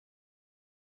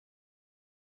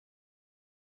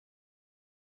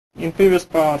In previous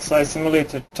parts I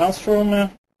simulated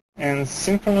transformer and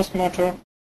synchronous motor.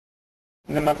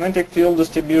 The magnetic field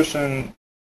distribution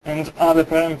and other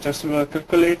parameters were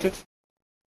calculated.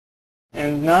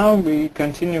 And now we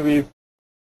continue with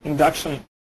induction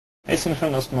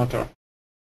asynchronous motor.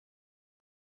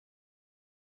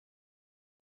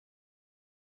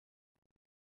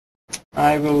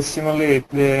 I will simulate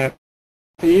the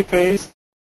 3-phase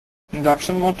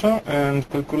induction motor and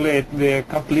calculate the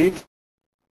complete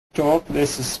torque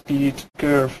versus speed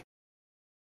curve.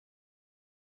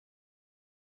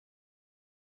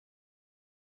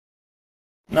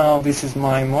 Now this is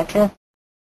my motor.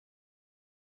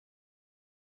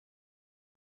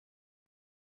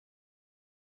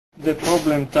 The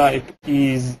problem type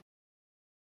is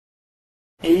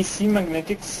AC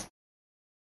magnetics.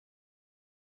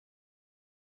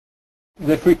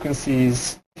 The frequency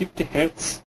is 50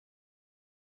 Hz.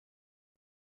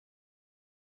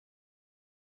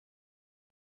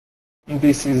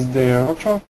 This is the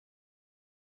rotor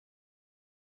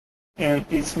and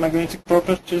its magnetic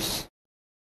properties.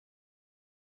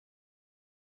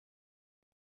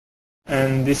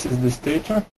 And this is the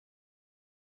stator.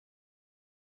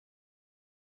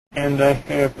 And I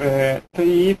have a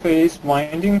 3-phase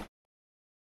winding.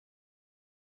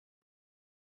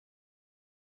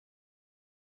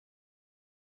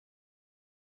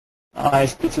 I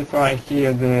specify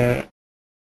here the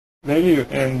value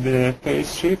and the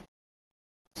phase shift.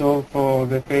 So for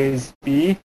the phase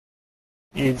B,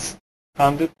 it's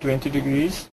 120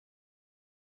 degrees.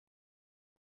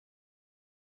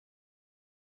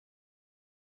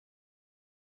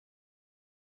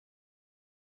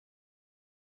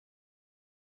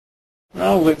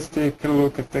 Now let's take a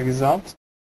look at the result.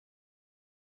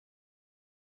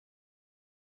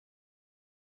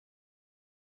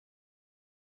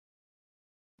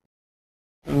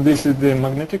 And this is the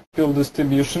magnetic field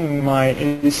distribution in my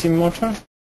AC motor.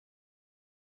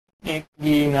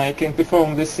 Again, I can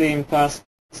perform the same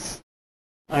tasks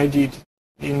I did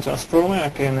in transformer. I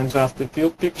can adjust the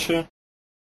field picture.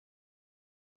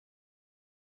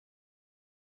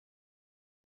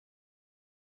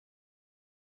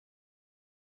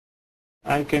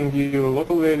 I can view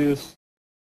local values.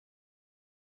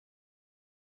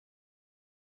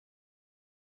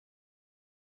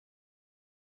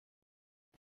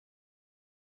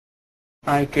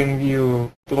 I can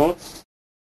view plots.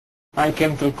 I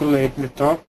can calculate the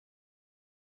torque.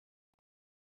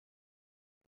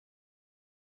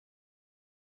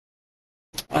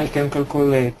 I can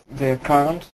calculate the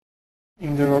current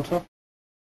in the rotor.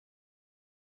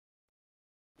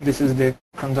 This is the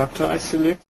conductor I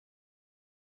select.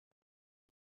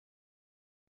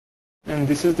 And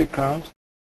this is the current.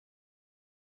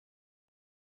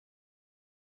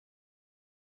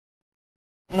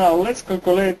 Now let's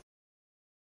calculate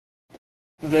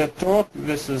the torque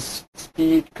versus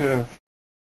speed curve.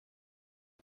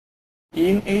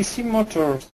 In AC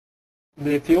motors,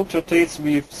 the field rotates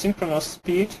with synchronous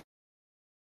speed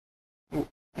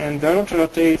and the rotor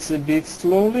rotates a bit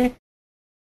slowly.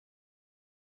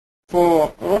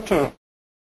 For rotor,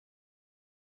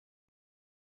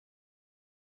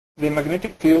 the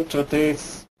magnetic field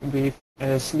rotates with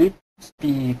a slip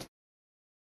speed.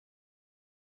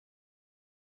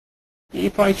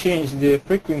 If I change the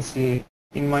frequency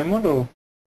in my model,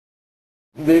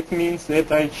 that means that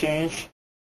I change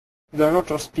the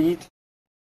rotor speed.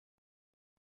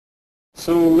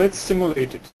 So let's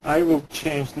simulate it. I will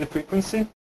change the frequency.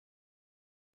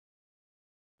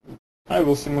 I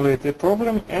will simulate the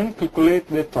problem and calculate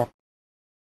the torque.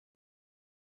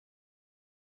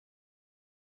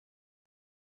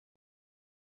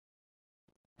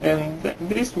 And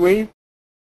this way,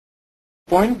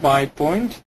 point by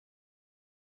point,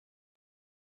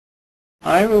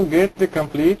 I will get the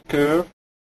complete curve.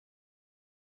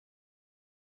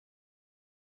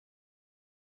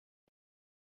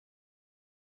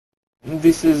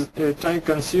 This is a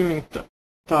time-consuming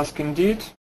task indeed.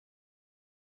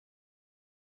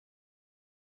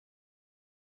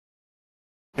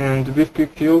 And with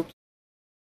QuickField,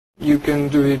 you can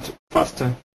do it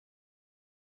faster.